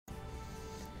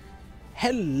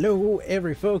Hello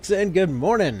every folks and good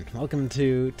morning. Welcome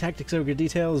to Tactics Ogre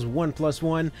Details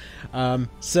 1+1. I'm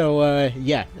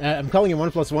calling it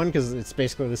 1+1 because it's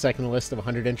basically the second list of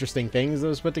 100 interesting things that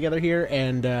was put together here,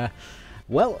 and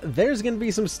well, there's going to be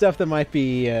some stuff that might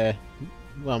be a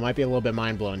little bit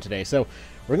mind-blowing today. So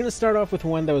we're going to start off with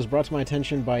one that was brought to my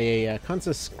attention by a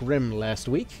Kansa Scrim last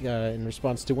week in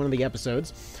response to one of the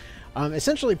episodes,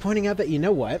 essentially pointing out that, you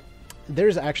know what,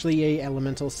 there's actually a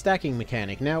elemental stacking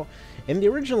mechanic. Now, in the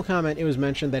original comment, it was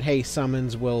mentioned that, hey,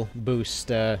 summons will boost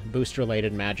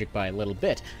related magic by a little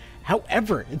bit.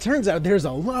 However, it turns out there's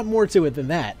a lot more to it than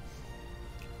that.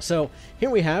 So here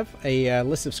we have a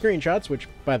list of screenshots, which,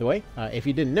 by the way, if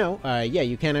you didn't know, yeah,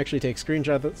 you can actually take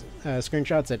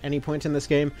screenshots at any point in this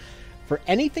game for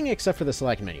anything except for the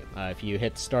select menu. If you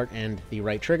hit start and the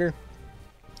right trigger,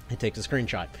 it takes a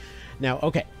screenshot. Now,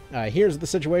 okay, here's the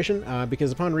situation,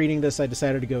 because upon reading this, I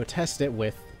decided to go test it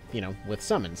with, with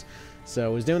summons. So I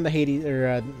was doing the Hades,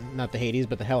 or not the Hades,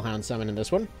 but the Hellhound summon in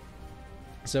this one.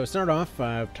 So start off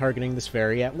targeting this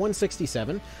fairy at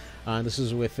 167. This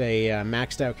is with a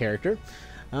maxed out character.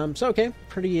 So okay,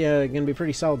 gonna be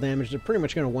pretty solid damage. They're pretty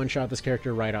much gonna one-shot this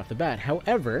character right off the bat.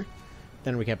 However,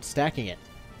 then we kept stacking it.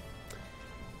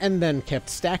 And then kept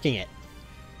stacking it.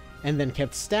 And then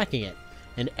kept stacking it.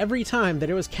 And every time that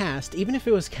it was cast, even if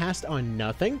it was cast on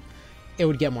nothing, it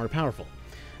would get more powerful.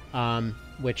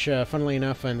 Which, funnily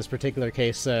enough, in this particular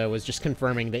case, was just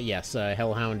confirming that, yes,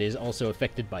 Hellhound is also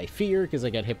affected by fear, because I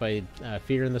got hit by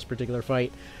fear in this particular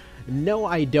fight. No,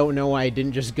 I don't know why I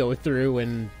didn't just go through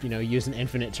and, use an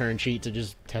infinite turn cheat to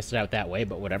just test it out that way,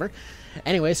 but whatever.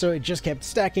 Anyway, so it just kept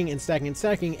stacking and stacking and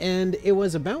stacking, and it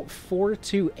was about 4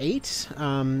 to 8.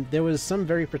 There was some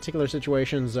very particular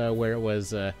situations where it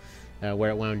was...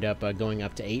 where it wound up going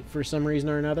up to 8 for some reason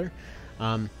or another.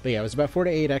 But yeah, it was about 4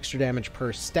 to 8 extra damage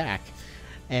per stack.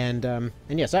 And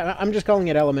yes, I'm just calling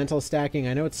it elemental stacking.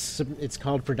 I know it's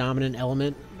called predominant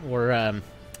element, or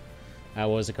what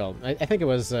was it called? I think it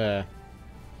was God,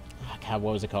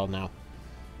 what was it called now?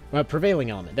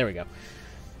 Prevailing element. There we go.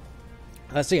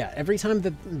 So yeah, every time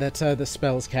that the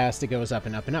spell is cast, it goes up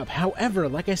and up and up. However,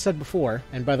 like I said before,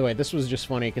 and by the way, this was just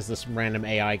funny because this random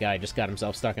AI guy just got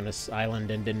himself stuck in this island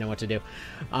and didn't know what to do.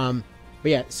 But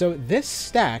yeah, so this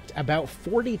stacked about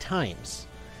 40 times.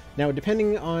 Now,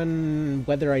 depending on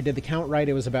whether I did the count right,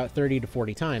 it was about 30 to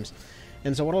 40 times.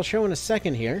 And so what I'll show in a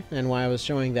second here, and why I was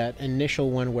showing that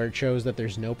initial one where it shows that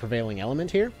there's no prevailing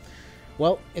element here,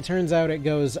 well, it turns out it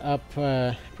goes up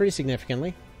pretty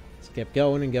significantly. Kept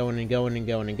going and going and going and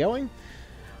going and going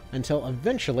until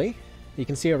eventually, you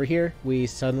can see over here, we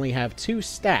suddenly have 2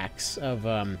 stacks of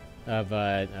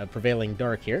Prevailing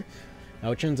Dark here,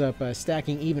 which ends up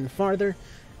stacking even farther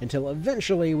until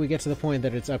eventually we get to the point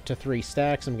that it's up to 3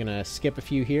 stacks. I'm going to skip a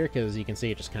few here because you can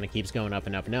see it just kind of keeps going up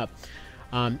and up and up.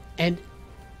 And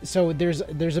so there's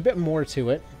a bit more to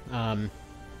it, and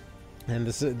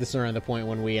this is around the point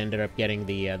when we ended up getting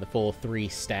the full 3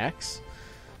 stacks.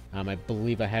 I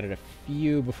believe I had it a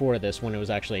few before this when it was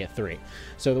actually at 3.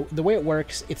 So the way it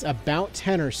works, it's about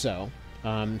 10 or so.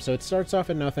 So it starts off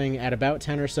at nothing. At about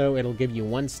 10 or so, it'll give you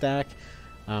 1 stack,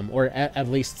 or at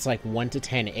least it's like 1 to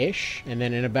 10-ish. And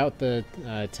then in about the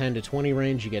 10 to 20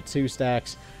 range, you get 2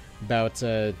 stacks. About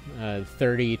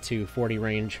 30 to 40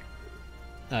 range,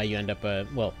 you end up,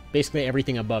 well, basically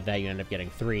everything above that, you end up getting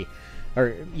 3.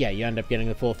 Or, yeah, you end up getting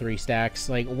the full 3 stacks.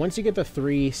 Like, once you get the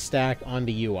 3 stack on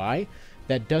the UI...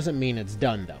 that doesn't mean it's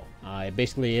done, though.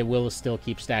 Basically, it will still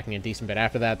keep stacking a decent bit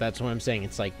after that. That's what I'm saying.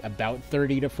 It's like about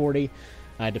 30 to 40,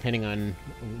 depending on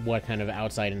what kind of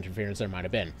outside interference there might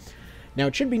have been. Now,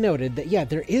 it should be noted that, yeah,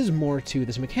 there is more to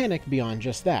this mechanic beyond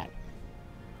just that.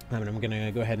 I'm going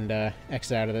to go ahead and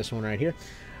exit out of this one right here.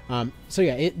 So,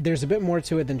 yeah, there's a bit more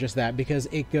to it than just that, because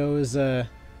it goes...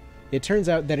 it turns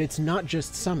out that it's not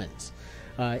just summons.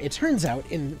 It turns out,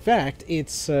 in fact,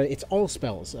 it's all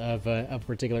spells of a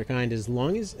particular kind,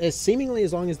 seemingly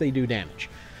as long as they do damage,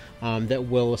 that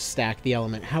will stack the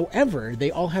element. However,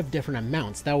 they all have different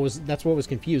amounts. That's what was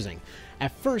confusing.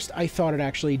 At first, I thought it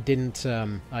actually didn't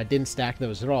stack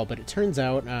those at all, but it turns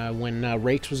out when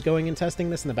Rakes was going and testing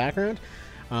this in the background,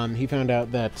 he found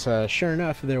out that sure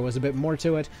enough, there was a bit more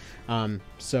to it.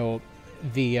 So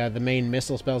the main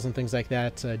missile spells and things like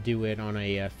that do it on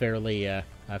a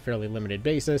fairly limited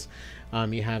basis.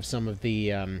 You have some of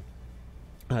the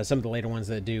later ones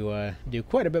that do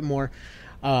quite a bit more.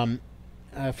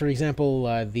 For example,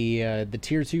 the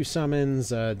tier 2 summons,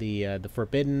 the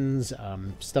forbiddens,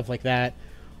 stuff like that.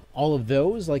 All of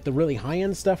those, like the really high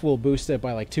end stuff, will boost it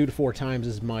by like 2 to 4 times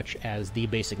as much as the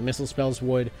basic missile spells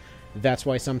would. That's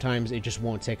why sometimes it just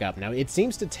won't tick up. Now, it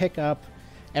seems to tick up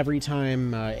every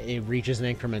time it reaches an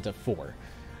increment of 4.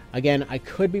 Again, I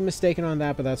could be mistaken on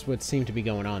that, but that's what seemed to be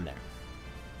going on there.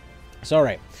 So, all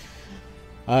right.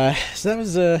 So that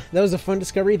was a fun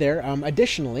discovery there.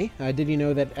 Additionally, did you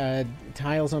know that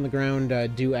tiles on the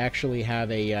ground do actually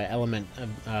have a element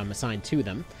assigned to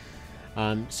them?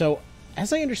 So,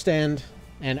 as I understand,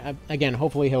 and again,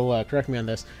 hopefully he'll correct me on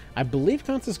this, I believe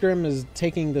Constance Grimm is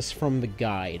taking this from the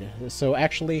guide. So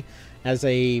actually, as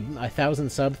a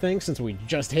 1,000 sub thing, since we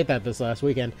just hit that this last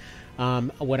weekend,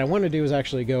 what I want to do is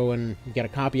actually go and get a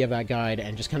copy of that guide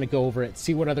and just kind of go over it,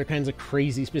 see what other kinds of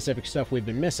crazy specific stuff we've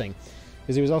been missing.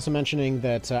 Because he was also mentioning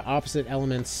that opposite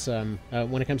elements,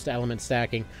 when it comes to element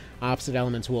stacking, opposite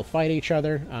elements will fight each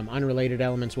other. Unrelated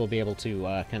elements will be able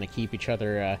to kind of keep each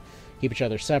other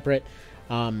separate.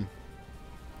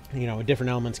 You know, different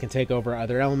elements can take over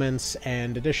other elements,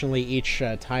 and additionally, each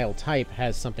tile type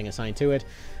has something assigned to it.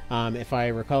 If I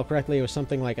recall correctly, it was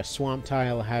something like a swamp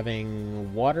tile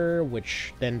having water,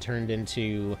 which then turned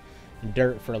into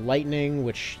dirt for lightning,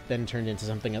 which then turned into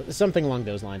something along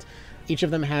those lines. Each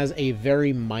of them has a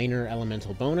very minor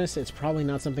elemental bonus. It's probably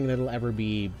not something that'll ever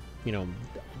be, you know,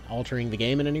 altering the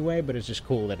game in any way, but it's just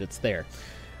cool that it's there.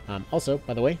 Also,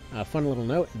 by the way, a fun little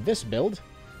note, this build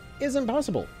is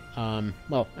impossible.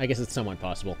 Well, I guess it's somewhat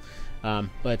possible.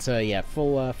 But yeah,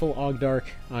 full Ogdark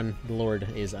on the Lord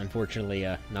is unfortunately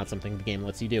not something the game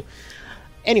lets you do.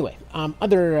 Anyway,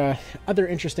 other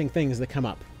interesting things that come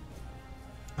up.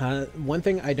 One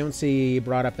thing I don't see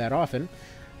brought up that often,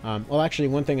 well, actually,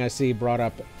 one thing I see brought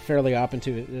up fairly often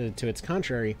to its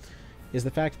contrary, is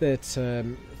the fact that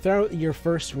throughout your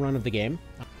first run of the game,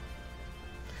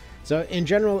 so in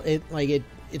general,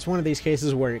 it's one of these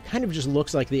cases where it kind of just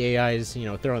looks like the AI is, you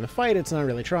know, throwing the fight. It's not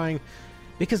really trying,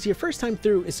 because your first time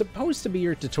through is supposed to be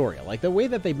your tutorial. Like, the way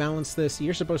that they balance this,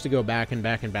 you're supposed to go back and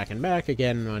back and back and back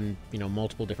again on, you know,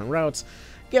 multiple different routes,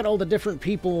 get all the different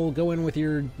people, go in with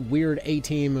your weird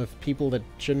A-team of people that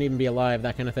shouldn't even be alive,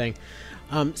 that kind of thing.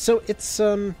 So it's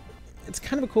kind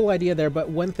of a cool idea there, but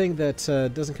one thing that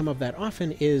doesn't come up that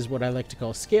often is what I like to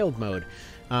call scaled mode,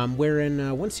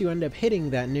 wherein once you end up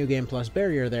hitting that New Game Plus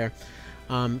barrier there,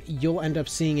 you'll end up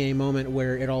seeing a moment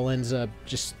where it all ends up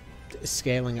just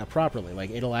scaling up properly. Like,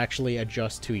 it'll actually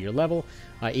adjust to your level.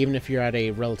 Even if you're at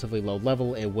a relatively low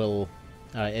level, it will...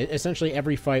 essentially,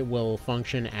 every fight will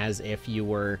function as if you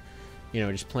were, you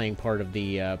know, just playing part of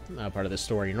the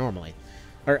story normally.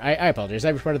 Or, I apologize,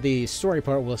 every part of the story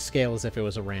part will scale as if it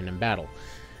was a random battle.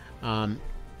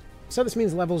 So this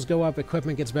means levels go up,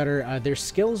 equipment gets better, their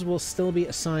skills will still be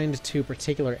assigned to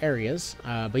particular areas,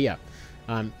 but yeah,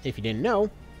 if you didn't know,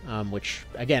 which,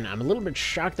 again, I'm a little bit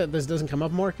shocked that this doesn't come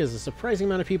up more, because a surprising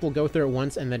amount of people go through it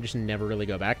once and then just never really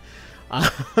go back.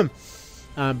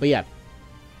 But yeah,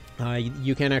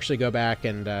 you can actually go back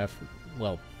and,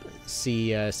 well,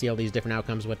 see all these different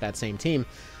outcomes with that same team,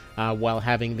 while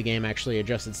having the game actually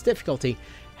adjust its difficulty.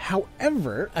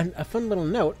 However, a fun little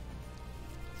note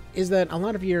is that a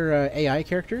lot of your AI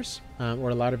characters, or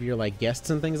a lot of your, like, guests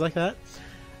and things like that,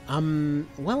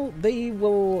 well, they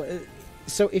will...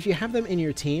 so if you have them in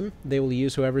your team, they will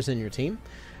use whoever's in your team.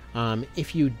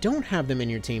 If you don't have them in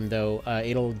your team, though,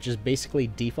 it'll just basically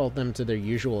default them to their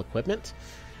usual equipment,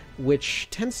 which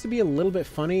tends to be a little bit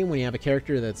funny when you have a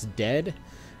character that's dead.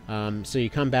 So you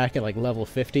come back at, like, level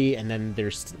 50, and then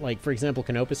there's, like, for example,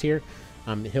 Canopus here.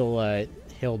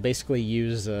 He'll basically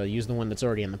use the one that's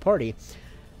already in the party.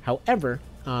 However,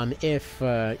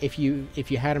 if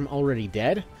you had him already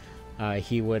dead,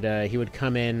 he would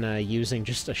come in using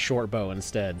just a short bow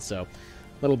instead. So, a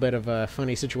little bit of a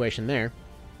funny situation there.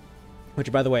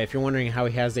 Which, by the way, if you're wondering how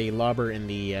he has a lobber in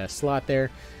the slot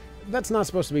there, that's not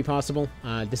supposed to be possible.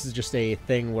 This is just a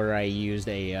thing where I used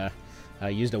a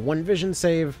one vision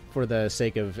save for the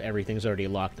sake of everything's already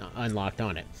unlocked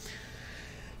on it.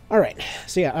 All right,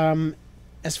 so yeah,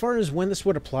 as far as when this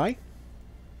would apply,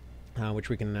 which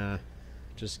we can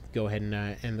just go ahead and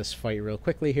end this fight real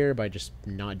quickly here by just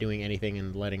not doing anything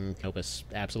and letting Canopus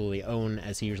absolutely own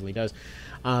as he usually does.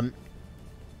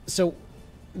 So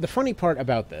the funny part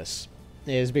about this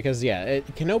is because, yeah,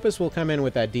 Canopus will come in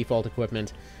with that default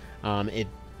equipment.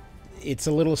 It's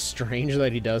a little strange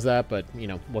that he does that, but, you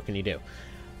know, what can you do?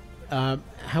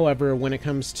 However, when it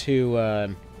comes to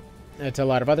a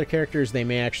lot of other characters, they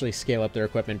may actually scale up their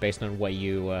equipment based on what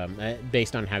you,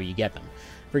 based on how you get them.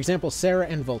 For example, Sarah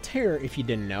and Voltaire, if you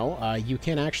didn't know, you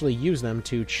can actually use them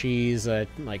to cheese,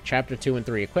 like, Chapter 2 and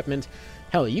 3 equipment.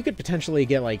 Hell, you could potentially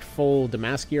get, like, full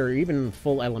Damask gear or even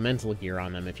full Elemental gear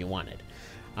on them if you wanted.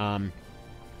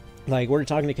 Like, we're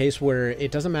talking a case where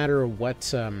it doesn't matter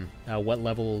what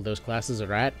level those classes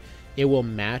are at, it will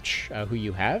match who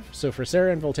you have. So for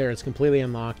Sarah and Voltaire, it's completely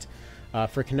unlocked.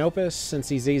 For Canopus, since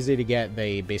he's easy to get,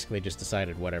 they basically just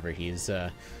decided whatever. He's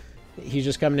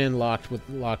just coming in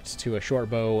locked to a short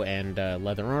bow and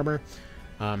leather armor.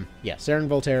 Yeah, Sarah and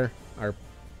Voltaire are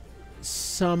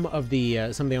some of the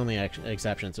only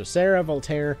exceptions. So Sarah,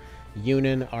 Voltaire,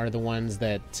 Yunin are the ones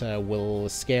that will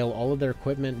scale all of their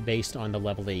equipment based on the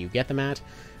level that you get them at.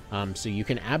 So you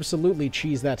can absolutely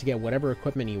cheese that to get whatever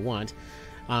equipment you want.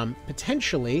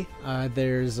 Potentially,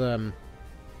 there's some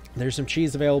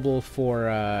cheese available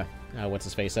for what's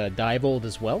his face, Diebold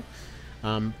as well.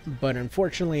 But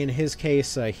unfortunately, in his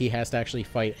case, he has to actually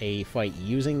fight a fight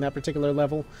using that particular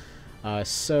level.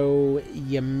 So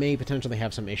you may potentially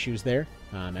have some issues there.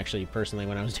 Actually, personally,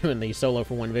 when I was doing the solo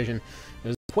for One Vision, it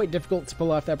was quite difficult to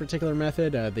pull off that particular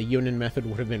method. The Yunin method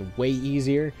would have been way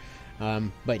easier.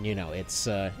 But, you know, it's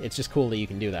just cool that you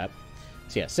can do that.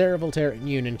 So yeah, Sarah, Voltaire, and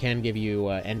Yunin can give you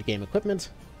endgame equipment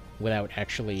without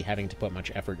actually having to put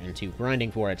much effort into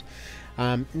grinding for it.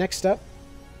 Next up,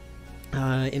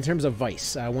 in terms of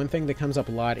Vice, one thing that comes up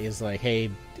a lot is like, hey,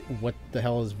 what the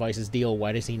hell is Vice's deal?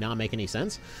 Why does he not make any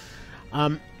sense?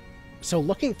 So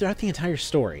looking throughout the entire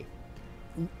story,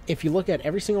 if you look at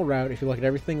every single route, if you look at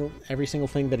every single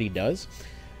thing that he does,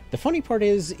 the funny part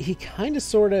is he kind of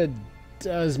sort of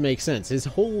does make sense. His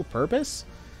whole purpose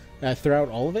throughout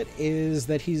all of it is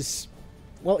that he's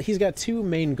got two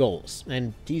main goals,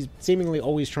 and he's seemingly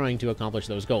always trying to accomplish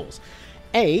those goals.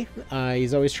 A,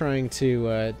 he's always trying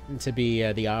to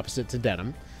be the opposite to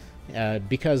Denim.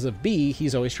 Because of B,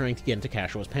 he's always trying to get into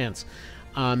Cashua's pants.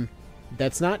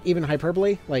 That's not even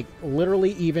hyperbole. Like,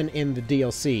 literally, even in the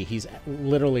DLC, he's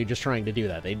literally just trying to do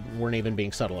that. They weren't even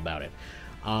being subtle about it.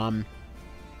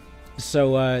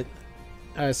 So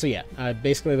yeah,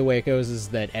 basically the way it goes is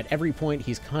that at every point,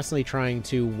 he's constantly trying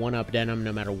to one-up Denim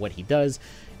no matter what he does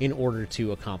in order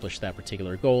to accomplish that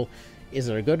particular goal. Is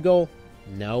it a good goal?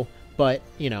 No. But,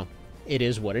 you know, it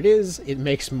is what it is. It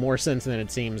makes more sense than it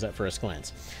seems at first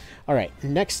glance. Alright,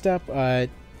 next up,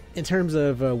 in terms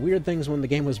of weird things when the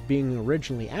game was being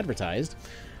originally advertised,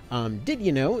 did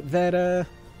you know that,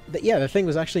 yeah, the thing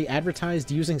was actually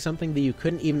advertised using something that you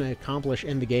couldn't even accomplish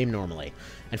in the game normally?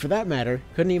 And for that matter,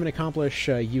 couldn't even accomplish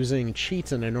using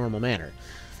cheats in a normal manner.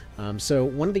 So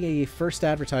one of the first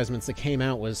advertisements that came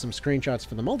out was some screenshots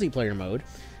for the multiplayer mode,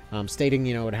 stating,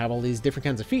 you know, it would have all these different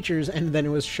kinds of features, and then it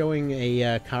was showing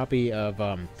a copy of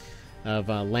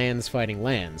lands fighting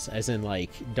lands, as in, like,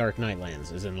 Dark Knight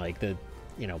lands, as in, like, the,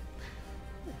 you know,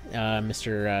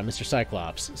 Mr.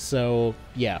 Cyclops. So,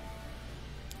 yeah.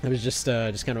 It was just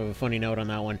kind of a funny note on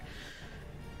that one.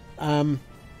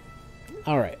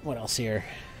 Alright, what else here?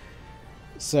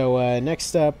 So,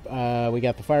 next up, we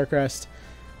got the Firecrest.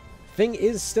 Thing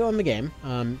is still in the game.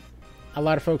 A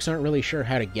lot of folks aren't really sure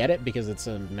how to get it because it's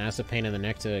a massive pain in the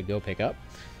neck to go pick up.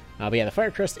 But yeah, the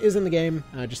Firecrest is in the game,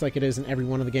 just like it is in every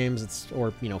one of the games.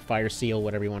 Or, you know, Fire Seal,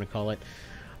 whatever you want to call it.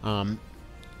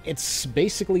 It's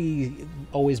basically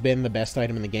always been the best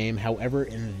item in the game. However,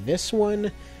 in this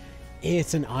one,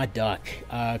 it's an odd duck.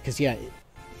 Because, yeah,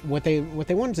 what they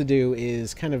wanted to do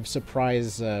is kind of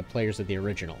surprise players of the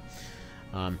original.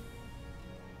 Oh,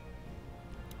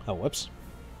 whoops.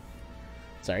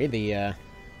 Sorry, the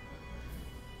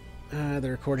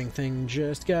recording thing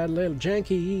just got a little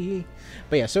janky.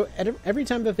 But yeah, so every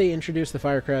time that they introduced the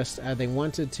Firecrest, they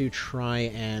wanted to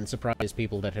try and surprise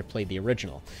people that had played the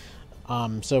original.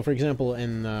 So, for example,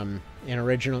 in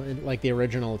original, like the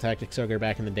original Tactics Ogre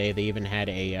back in the day, they even had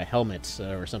a helmet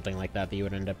or something like that you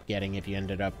would end up getting if you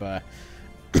ended up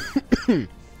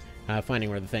finding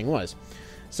where the thing was.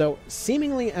 So,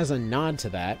 seemingly as a nod to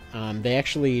that, they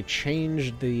actually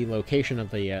changed the location of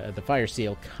the Fire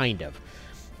Seal, kind of.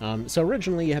 So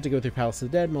originally you had to go through Palace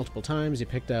of the Dead multiple times. You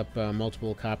picked up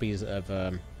multiple copies of,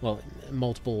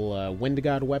 multiple Wind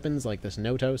God weapons, like this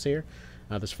Notos here.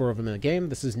 There's 4 of them in the game.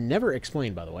 This is never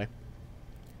explained, by the way.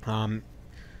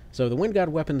 So the Wind God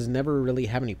weapons never really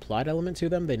have any plot element to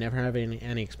them. They never have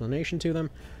any explanation to them.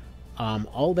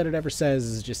 All that it ever says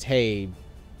is just, hey,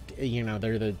 you know,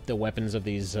 they're the weapons of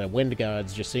these Wind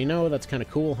Gods, just so you know. That's kind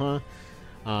of cool, huh?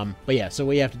 But yeah, so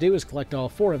what you have to do is collect all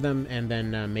 4 of them and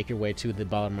then make your way to the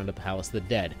bottom of the Palace of the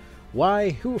Dead.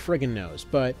 Why? Who friggin' knows?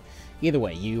 But either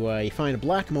way, you find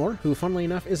Blackmore, who, funnily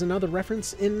enough, is another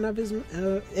reference in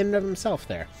and of himself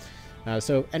there.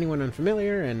 So anyone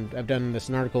unfamiliar, and I've done this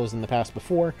in articles in the past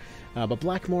before, but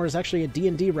Blackmore is actually a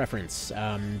D&D reference.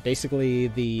 Basically,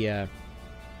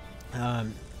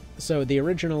 so the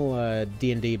original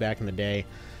D&D back in the day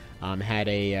had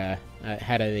a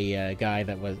guy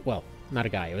that was, well, not a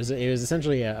guy. It was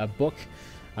essentially a book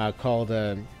called,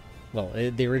 the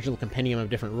original Compendium of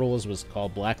Different Rules was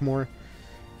called Blackmore.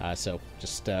 So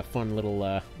just a fun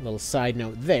little side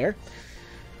note there.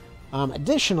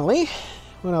 Additionally,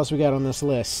 what else we got on this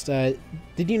list? Did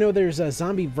you know there's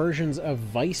zombie versions of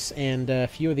Vice and a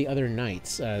few of the other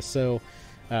knights?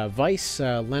 Vice,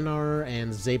 Lenar,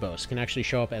 and Zabos can actually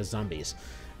show up as zombies.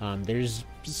 There's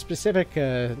specific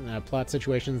plot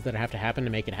situations that have to happen to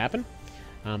make it happen.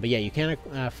 But yeah, you can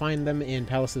find them in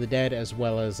Palace of the Dead as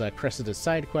well as Cressida's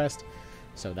side quest.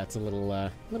 So that's a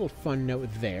little fun note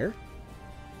there.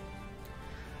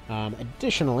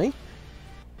 Additionally,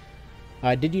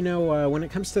 did you know when it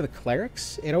comes to the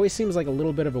clerics, it always seems like a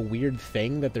little bit of a weird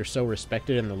thing that they're so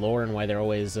respected in the lore and why they're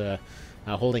always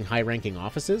holding high-ranking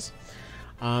offices.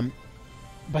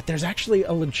 But there's actually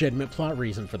a legitimate plot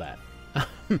reason for that.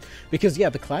 Because, yeah,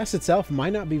 the class itself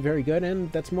might not be very good,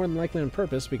 and that's more than likely on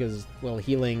purpose because, well,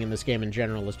 healing in this game in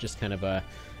general is just kind of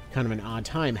an odd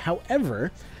time.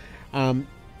 However,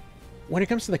 when it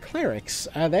comes to the clerics,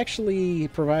 they actually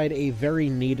provide a very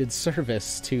needed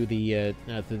service to the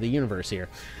universe here.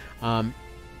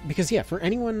 Because, yeah, for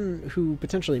anyone who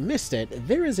potentially missed it,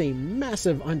 there is a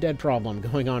massive undead problem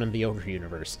going on in the Ogre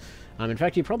universe. In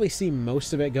fact, you probably see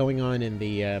most of it going on in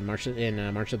the March of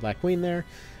the Black Queen there.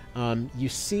 You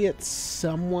see it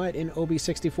somewhat in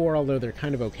OB64, although they're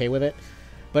kind of okay with it.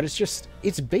 But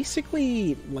it's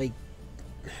basically like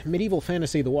medieval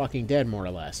fantasy The Walking Dead, more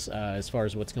or less, as far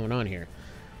as what's going on here.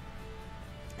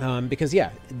 Because,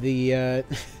 yeah,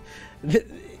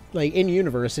 like,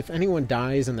 in-universe, if anyone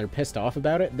dies and they're pissed off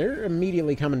about it, they're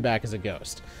immediately coming back as a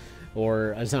ghost,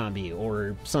 or a zombie,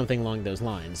 or something along those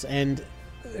lines. And,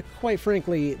 quite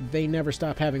frankly, they never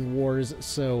stop having wars,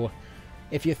 so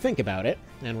if you think about it,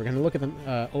 and we're going to look at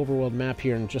the overworld map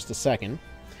here in just a second,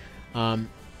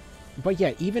 but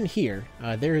yeah, even here,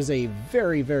 there is a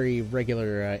very, very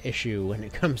regular issue when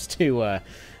it comes to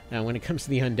the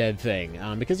undead thing.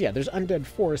 Because, yeah, there's undead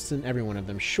forests in every one of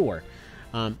them, sure.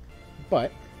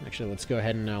 But, actually, let's go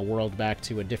ahead and world back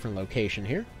to a different location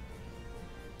here.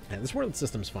 This world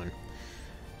system's fun.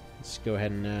 Let's go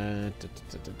ahead and...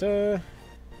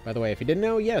 By the way, if you didn't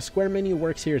know, yeah, square menu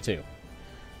works here too.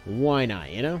 Why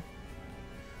not, you know?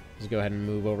 Let's go ahead and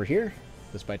move over here.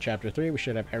 This by Chapter 3, we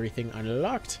should have everything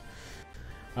unlocked.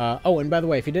 Oh, and by the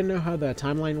way, if you didn't know how the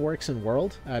timeline works in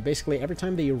World, basically every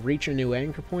time that you reach a new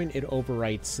anchor point, it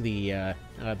overwrites the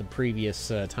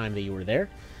previous time that you were there.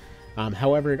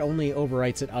 However, it only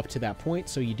overwrites it up to that point,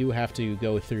 so you do have to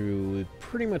go through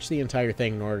pretty much the entire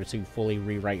thing in order to fully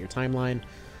rewrite your timeline.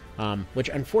 Which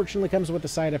unfortunately comes with the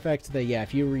side effect that, yeah,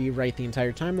 if you rewrite the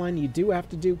entire timeline, you do have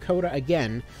to do Coda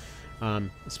again.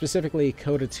 Specifically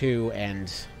Coda 2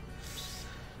 and...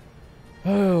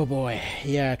 Oh boy,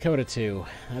 yeah, Coda 2.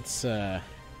 That's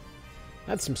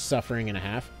some suffering and a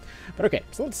half. But okay,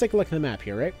 so let's take a look at the map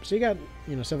here, right? So you got,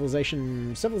 you know,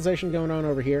 civilization going on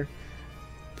over here.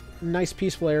 Nice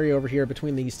peaceful area over here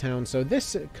between these towns, so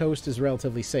this coast is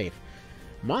relatively safe.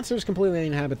 Monsters completely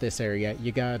inhabit this area.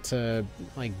 You got,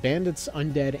 like, bandits,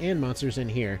 undead, and monsters in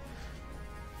here.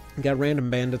 You got random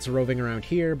bandits roving around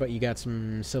here, but you got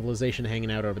some civilization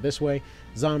hanging out over this way.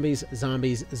 Zombies,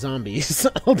 zombies, zombies,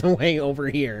 all the way over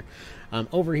here.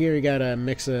 Over here, you got a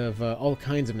mix of all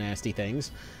kinds of nasty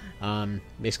things.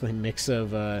 Basically a mix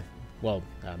of,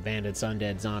 bandits,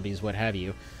 undead, zombies, what have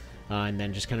you. And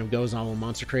then just kind of goes all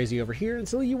monster crazy over here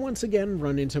until you once again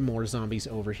run into more zombies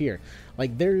over here.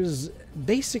 Like, there's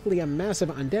basically a massive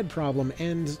undead problem,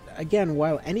 and again,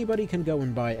 while anybody can go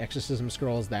and buy exorcism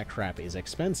scrolls, that crap is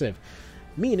expensive.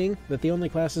 Meaning that the only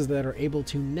classes that are able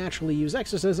to naturally use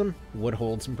exorcism would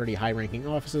hold some pretty high-ranking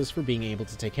offices for being able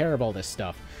to take care of all this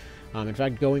stuff. In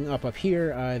fact, going up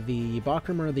here, the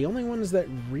Bakram are the only ones that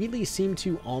really seem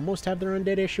to almost have their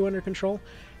undead issue under control.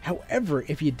 However,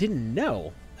 if you didn't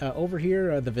know... over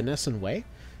here, the Venesan Way,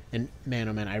 and man,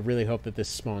 oh man, I really hope that this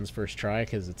spawns first try,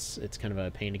 because it's kind of a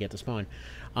pain to get to spawn.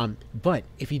 But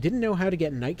if you didn't know how to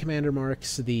get Knight Commander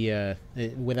marks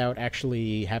without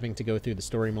actually having to go through the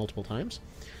story multiple times,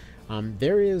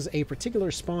 there is a particular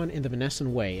spawn in the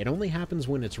Venesan Way. It only happens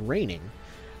when it's raining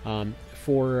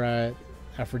for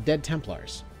Dead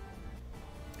Templars.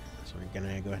 So we're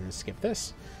gonna go ahead and skip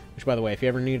this. Which, by the way, if you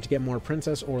ever needed to get more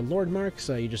Princess or Lord marks,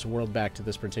 you just world back to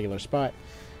this particular spot,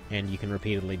 and you can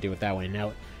repeatedly do it that way.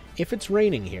 Now, if it's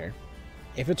raining here,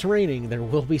 there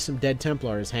will be some Dead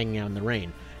Templars hanging out in the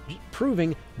rain,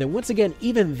 proving that, once again,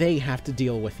 even they have to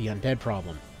deal with the undead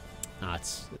problem.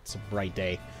 It's a bright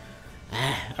day.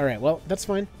 Alright, well, that's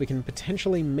fine. We can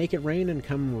potentially make it rain and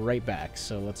come right back.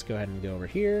 So let's go ahead and go over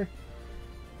here.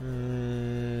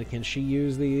 Can she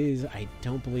use these? I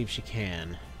don't believe she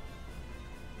can.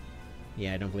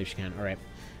 Yeah, I don't believe she can. Alright.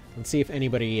 Let's see if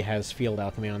anybody has field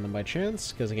alchemy on them by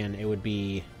chance, because again, it would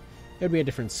be it would be a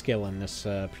different skill in this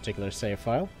particular save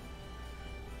file.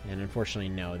 And unfortunately,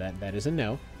 no, that is a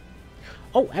no.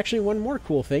 Oh, actually, one more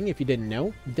cool thing, if you didn't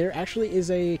know, there actually is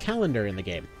a calendar in the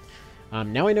game.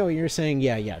 Now I know you're saying,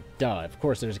 yeah, duh, of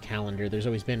course there's a calendar. There's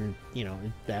always been, you know,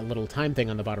 that little time thing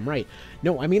on the bottom right.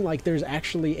 No, I mean, like, there's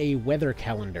actually a weather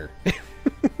calendar.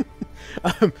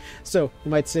 So,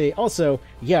 you might say, also,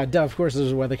 yeah, duh, of course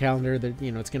there's a weather calendar that,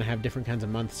 you know, it's going to have different kinds of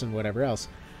months and whatever else.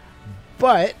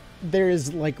 But there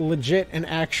is, like, legit an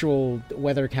actual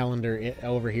weather calendar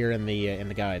over here in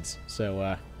the guides.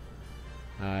 So,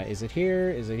 is it here?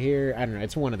 Is it here? I don't know.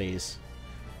 It's one of these.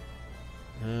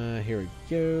 Here we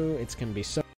go. It's going to be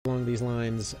so along these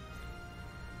lines.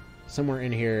 Somewhere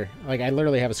in here. Like, I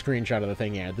literally have a screenshot of the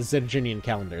thing. Yeah, the Zedginian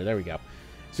calendar. There we go.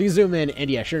 So you zoom in, and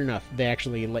yeah, sure enough, they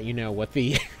actually let you know what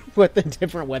the what the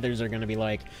different weathers are going to be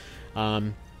like.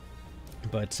 But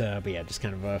yeah, just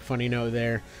kind of a funny note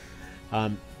there. All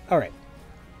right.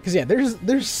 Because, yeah,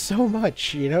 there's so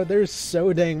much, you know? There's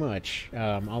so dang much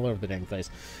all over the dang place.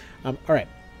 All right.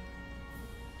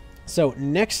 So,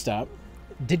 next up,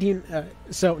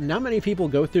 so not many people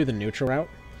go through the neutral route,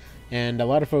 and a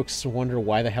lot of folks wonder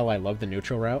why the hell I love the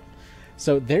neutral route.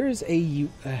 So there's an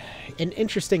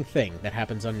interesting thing that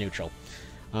happens on neutral.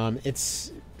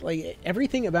 It's like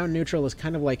everything about neutral is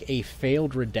kind of like a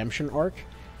failed redemption arc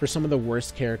for some of the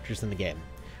worst characters in the game,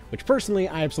 which personally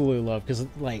I absolutely love, because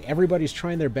like everybody's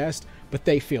trying their best, but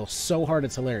they feel so hard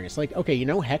it's hilarious. Like, okay, you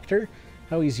know Hector,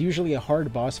 how he's usually a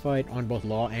hard boss fight on both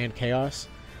Law and Chaos?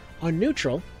 On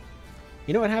neutral,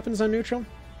 you know what happens on neutral?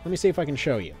 Let me see if I can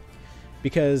show you.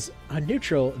 Because on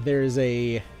neutral, there's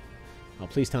a... Oh,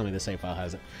 please tell me the save file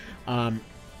has it.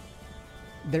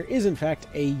 There is, in fact,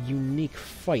 a unique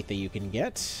fight that you can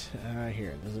get.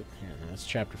 Here, that's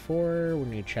Chapter 4. We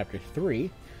need Chapter 3.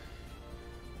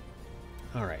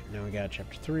 Alright, now we got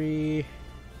Chapter 3.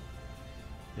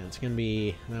 Now it's going to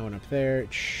be that one up there.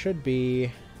 It should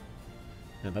be...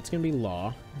 No, that's going to be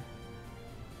Law.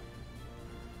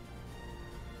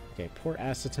 Okay, Port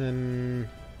Aceton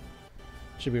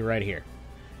should be right here.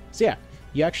 So yeah,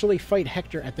 you actually fight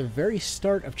Hector at the very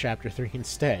start of Chapter 3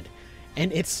 instead.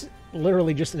 And it's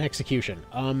literally just an execution.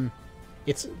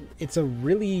 It's a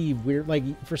really weird...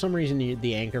 Like, for some reason,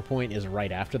 the anchor point is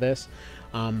right after this.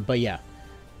 But yeah.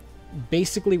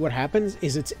 Basically what happens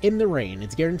is it's in the rain.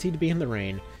 It's guaranteed to be in the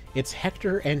rain. It's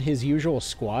Hector and his usual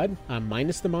squad,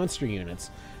 minus the monster units.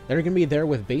 They're going to be there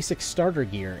with basic starter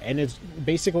gear. And it's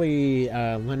basically...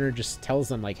 Leonard just tells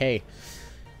them, like, hey,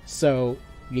 so...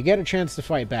 You get a chance to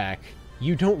fight back.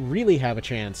 You don't really have a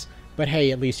chance, but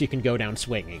hey, at least you can go down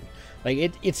swinging.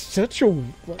 Like, it's such a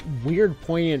weird,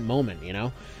 poignant moment, you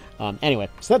know? Anyway,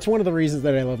 so that's one of the reasons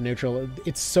that I love neutral.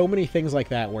 It's so many things like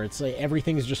that, where it's like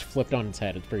everything's just flipped on its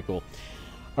head. It's pretty cool.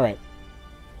 Alright.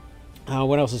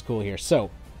 What else is cool here?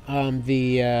 So,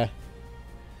 okay,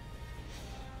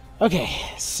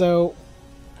 so,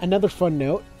 another fun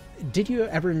note. Did you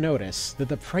ever notice that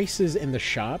the prices in the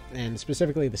shop, and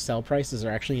specifically the sell prices, are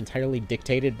actually entirely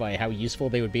dictated by how useful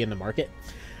they would be in the market?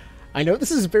 I know this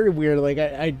is very weird, like,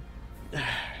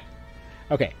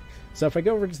 Okay, so if I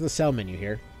go over to the sell menu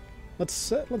here,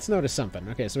 let's notice something.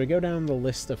 Okay, so we go down the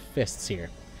list of fists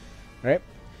here. Alright,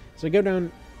 so we go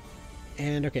down,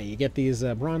 and okay, you get these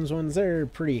bronze ones. They're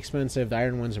pretty expensive. The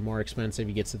iron ones are more expensive.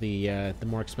 You get to the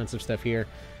more expensive stuff here.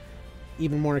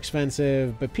 Even more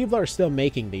expensive, but people are still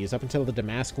making these up until the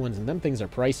Damask ones, and them things are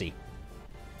pricey.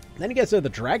 Then you get to the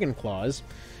Dragon Claws,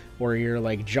 or your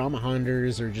like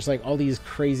Jamahonders, or just like all these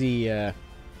crazy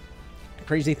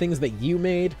crazy things that you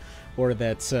made, or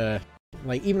that's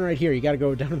like even right here, you got to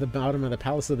go down to the bottom of the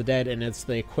Palace of the Dead, and it's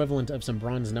the equivalent of some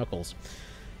bronze knuckles.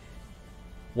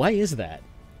 Why is that?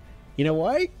 You know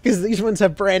why? Because these ones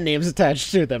have brand names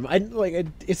attached to them.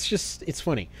 It's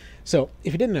funny. So,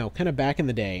 if you didn't know, kind of back in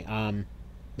the day, kind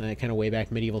of way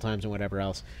back medieval times and whatever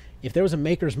else, if there was a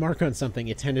maker's mark on something,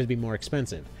 it tended to be more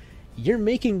expensive. You're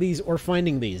making these or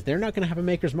finding these. They're not going to have a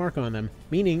maker's mark on them,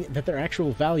 meaning that their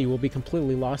actual value will be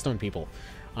completely lost on people.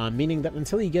 Meaning that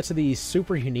until you get to these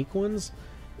super unique ones,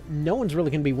 no one's really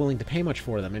going to be willing to pay much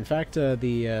for them. In fact,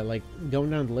 like,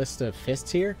 going down the list of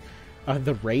fists here,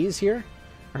 the rays here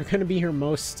are going to be your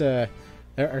most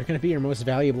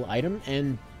valuable item,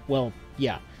 and, well,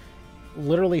 yeah,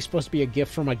 literally supposed to be a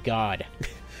gift from a god.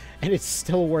 And it's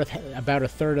still worth about a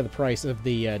third of the price of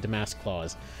the Damask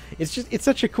Claws. It's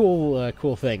such a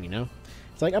cool thing, you know?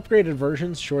 It's like upgraded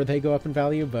versions, sure, they go up in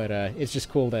value, but it's just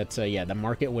cool that, yeah, the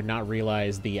market would not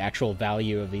realize the actual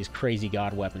value of these crazy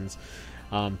god weapons.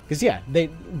 Because, yeah, they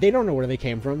don't know where they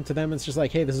came from. To them, it's just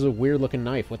like, hey, this is a weird-looking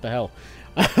knife. What the hell?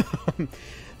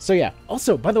 So, yeah.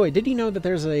 Also, by the way, did you know that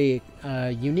there's a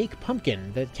unique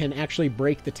pumpkin that can actually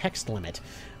break the text limit?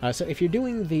 So if you're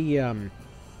doing the...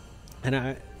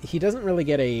 he doesn't really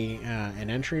get an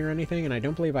entry or anything, and I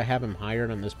don't believe I have him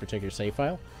hired on this particular save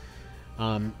file.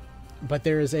 But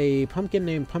there's a pumpkin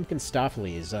named Pumpkin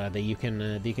Stoffles that you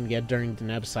can get during the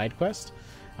Neb side quest.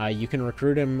 You can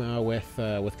recruit him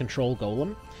with Control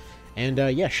Golem, and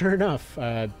yeah, sure enough,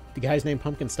 the guy's named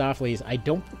Pumpkin Stoffles.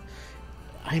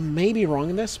 I may be wrong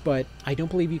in this, but I don't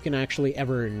believe you can actually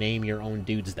ever name your own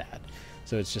dudes that.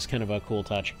 So it's just kind of a cool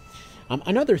touch.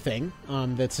 Another thing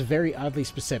that's very oddly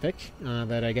specific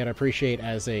that I gotta appreciate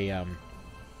as a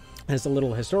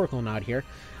little historical nod here.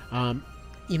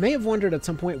 You may have wondered at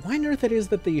some point why on earth it is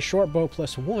that the short bow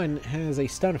 +1 has a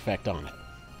stun effect on it.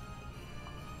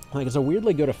 Like, it's a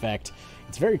weirdly good effect.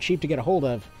 It's very cheap to get a hold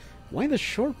of. Why the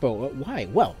short bow? Why?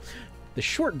 Well, the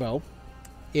short bow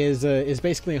is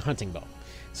basically a hunting bow.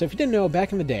 So if you didn't know,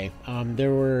 back in the day,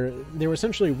 there were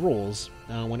essentially rules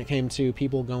when it came to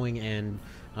people going and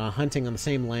hunting on the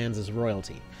same lands as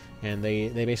royalty. And they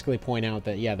basically point out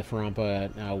that, yeah, the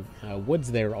Farampa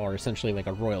woods there are essentially like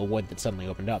a royal wood that suddenly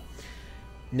opened up.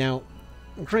 Now,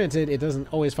 granted, it doesn't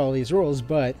always follow these rules,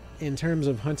 but in terms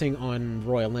of hunting on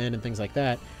royal land and things like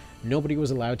that, nobody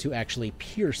was allowed to actually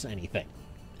pierce anything.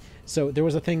 So there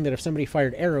was a thing that if somebody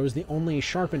fired arrows, the only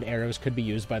sharpened arrows could be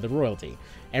used by the royalty.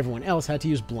 Everyone else had to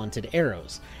use blunted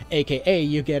arrows, aka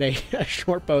you get a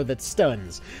short bow that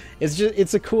stuns.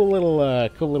 It's a cool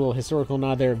little historical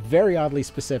nod there, very oddly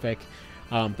specific.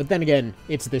 But then again,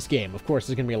 it's this game. Of course,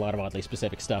 there's going to be a lot of oddly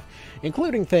specific stuff,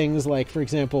 including things like, for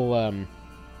example,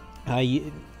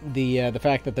 the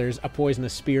fact that there's a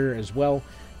poisonous spear as well.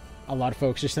 A lot of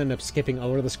folks just end up skipping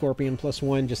over the Scorpion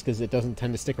 +1 just because it doesn't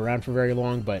tend to stick around for very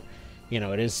long, but, you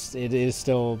know, it's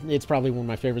probably one of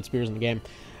my favorite spears in the game.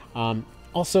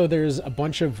 Also, there's a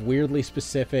bunch of weirdly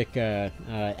specific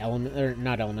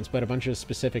not elements, but a bunch of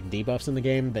specific debuffs in the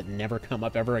game that never come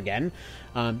up ever again.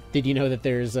 Did you know that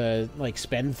there's like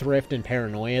Spendthrift and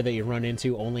Paranoia that you run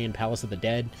into only in Palace of the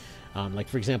Dead? Like,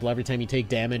 for example, every time you take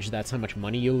damage, that's how much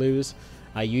money you lose.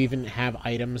 You even have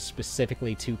items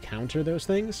specifically to counter those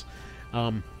things.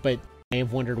 But I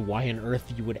have wondered why on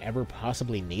earth you would ever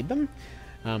possibly need them.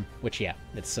 Which, yeah,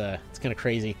 it's kind of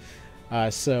crazy.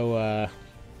 So,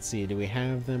 let's see, do we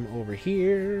have them over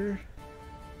here?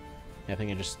 I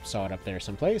think I just saw it up there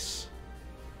someplace.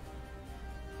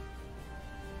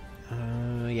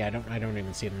 Yeah, I don't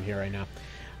even see them here right now.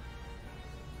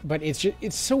 But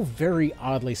it's so very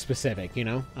oddly specific, you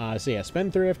know? So yeah,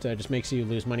 Spendthrift just makes you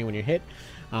lose money when you're hit.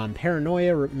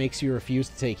 Paranoia makes you refuse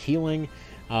to take healing.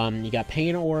 You got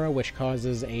Pain Aura, which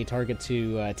causes a target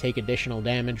to take additional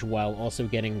damage while also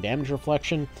getting damage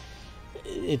reflection.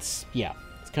 It's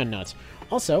kind of nuts.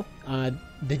 Also,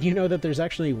 did you know that there's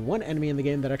actually one enemy in the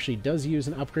game that actually does use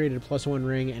an upgraded +1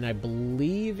 ring, and I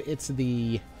believe it's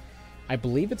the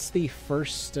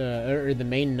first, or the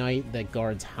main knight that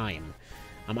guards Heim.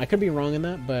 I could be wrong in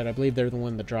that, but I believe they're the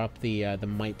one that dropped the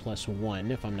Might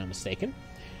 +1, if I'm not mistaken.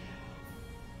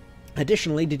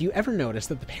 Additionally, did you ever notice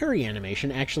that the parry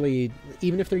animation actually,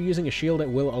 even if they're using a shield, it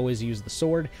will always use the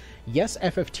sword? Yes,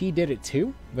 FFT did it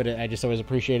too, but I just always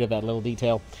appreciated that little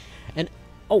detail. And,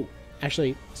 oh,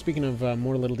 actually, speaking of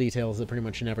more little details that pretty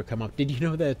much never come up, did you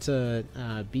know that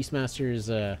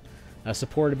Beastmaster's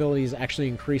support abilities actually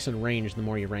increase in range the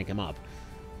more you rank him up?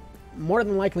 More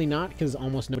than likely not, because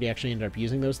almost nobody actually ended up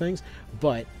using those things.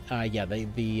 But yeah,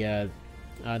 the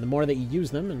more that you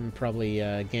use them, and probably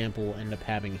Gamp will end up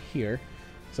having here.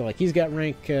 So like he's got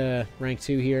rank 2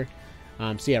 here.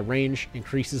 So yeah, range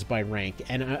increases by rank.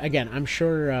 And again, I'm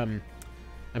sure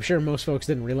most folks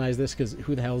didn't realize this, because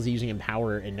who the hell is using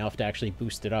Empower enough to actually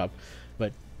boost it up?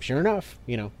 But sure enough,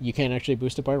 you know, you can actually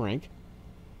boost it by rank.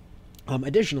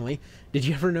 Additionally, did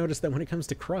you ever notice that when it comes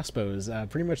to crossbows,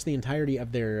 pretty much the entirety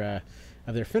of their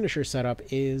finisher setup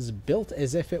is built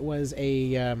as if it was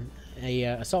a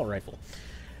assault rifle?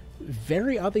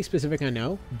 Very oddly specific, I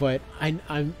know, but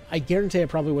I guarantee I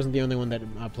probably wasn't the only one that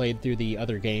played through the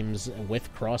other games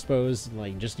with crossbows,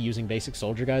 like just using basic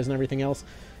soldier guys and everything else,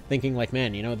 thinking like,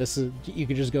 man, you know, you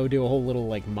could just go do a whole little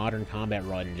like modern combat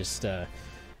run, just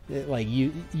like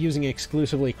using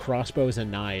exclusively crossbows and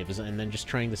knives, and then just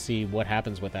trying to see what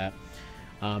happens with that.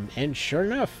 And sure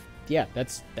enough, yeah,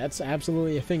 that's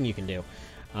absolutely a thing you can do.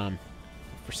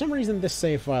 For some reason, this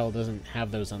save file doesn't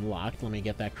have those unlocked. Let me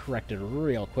get that corrected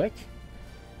real quick.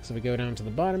 So we go down to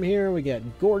the bottom here. We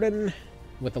get Gordon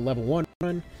with the level 1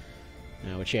 run.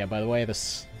 Which, yeah, by the way,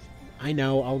 this... I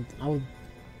know, I'll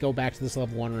go back to this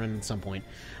level 1 run at some point.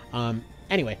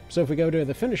 Anyway, so if we go to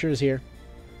the finishers here,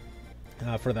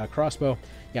 for the crossbow,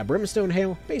 yeah, Brimstone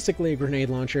Hail, basically a grenade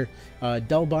launcher,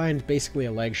 Dullbind, basically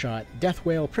a leg shot, Death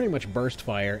Whale, pretty much burst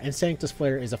fire, and Sanctus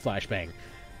Flare is a flashbang.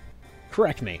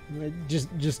 Correct me.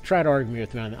 Just try to argue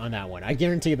with me on that one. I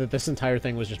guarantee that this entire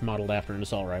thing was just modeled after an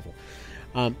assault rifle.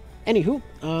 Anywho,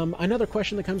 another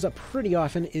question that comes up pretty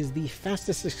often is the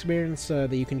fastest experience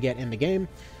that you can get in the game,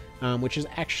 which is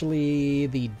actually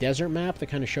the desert map that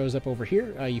kind of shows up over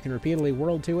here. You can repeatedly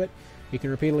world to it. You can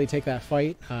repeatedly take that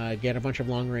fight, get a bunch of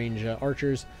long-range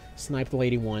archers, snipe the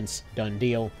lady once, done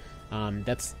deal.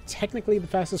 That's technically the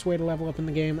fastest way to level up in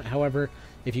the game. However,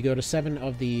 if you go to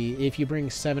if you bring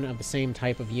 7 of the same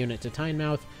type of unit to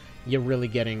Tynemouth, you're really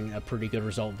getting a pretty good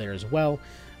result there as well.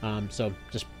 So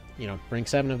just, you know, bring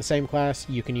 7 of the same class.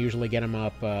 You can usually get them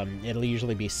up. It'll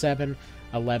usually be 7,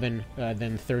 11,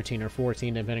 then 13 or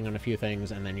 14, depending on a few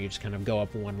things, and then you just kind of go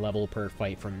up 1 level per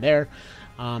fight from there.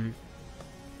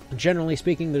 Generally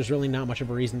speaking, there's really not much of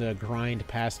a reason to grind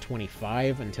past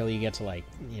 25 until you get to, like,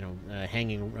 you know,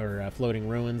 hanging or floating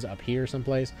ruins up here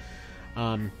someplace.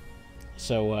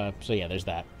 So yeah, there's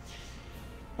that.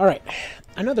 All right,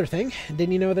 another thing.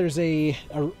 Didn't you know there's a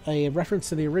reference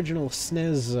to the original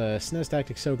SNES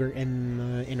Tactics Ogre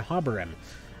in Hoberem?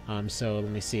 So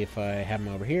let me see if I have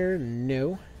them over here.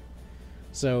 No.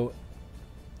 So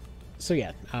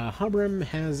yeah, Hoberem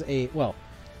has a, well,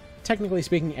 technically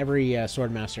speaking, every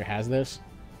Swordmaster has this,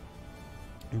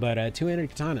 but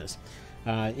two-handed katanas.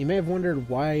 You may have wondered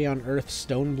why on earth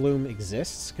Stonebloom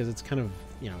exists, because it's kind of,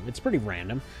 you know, it's pretty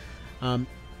random.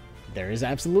 There is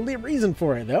absolutely a reason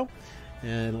for it, though.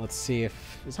 And let's see if...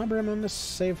 Is Hoberem on this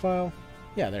save file?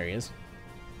 Yeah, there he is.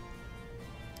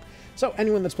 So,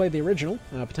 anyone that's played the original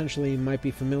potentially might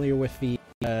be familiar with the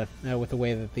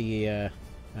way that the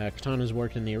katanas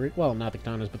worked in the original... Well, not the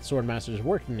katanas, but the Swordmasters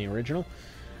worked in the original.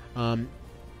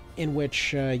 In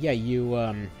which, yeah,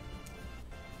 you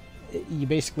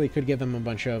basically could give them a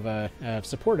bunch of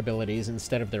support abilities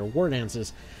instead of their war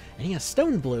dances. And yeah,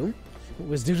 Stonebloom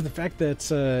was due to the fact that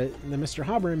the Mr.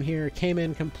 Hoberem here came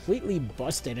in completely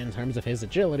busted in terms of his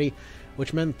agility,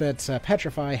 which meant that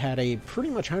Petrify had a pretty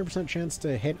much 100% chance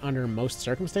to hit under most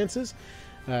circumstances.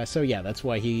 So yeah, that's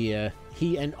why he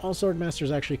and all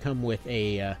Swordmasters actually come with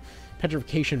a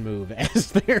petrification move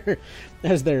as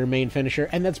their main finisher,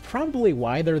 and that's probably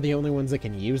why they're the only ones that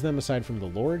can use them aside from the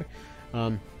Lord.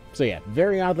 So yeah,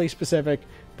 very oddly specific,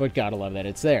 but gotta love that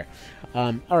it's there.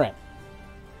 Alright,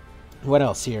 what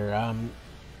else here?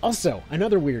 Also,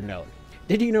 another weird note.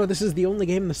 Did you know this is the only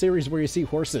game in the series where you see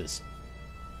horses?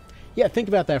 Yeah, think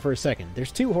about that for a second.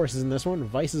 There's 2 horses in this one.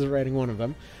 Vice is riding one of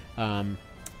them.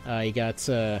 You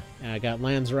got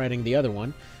Lance riding the other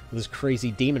one. This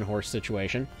crazy demon horse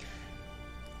situation.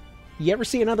 You ever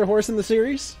see another horse in the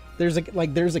series? There's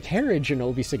a carriage in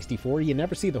OV64. You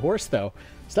never see the horse, though.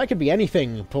 So that could be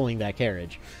anything pulling that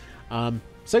carriage.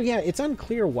 So yeah, it's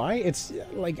unclear why. It's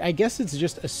like, I guess it's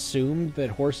just assumed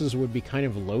that horses would be kind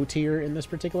of low tier in this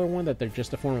particular one, that they're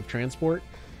just a form of transport.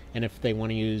 And if they want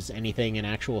to use anything in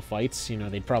actual fights, you know,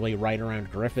 they'd probably ride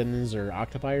around griffins or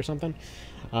octopi or something.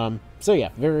 So yeah,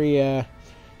 very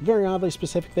oddly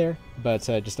specific there, but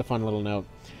just a fun little note.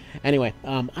 Anyway,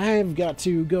 I've got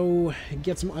to go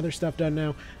get some other stuff done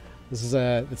now. This is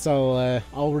that's all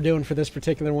we're doing for this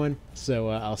particular one. So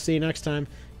I'll see you next time.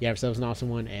 You have yourselves an awesome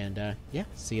one, and yeah,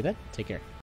 see you then. Take care.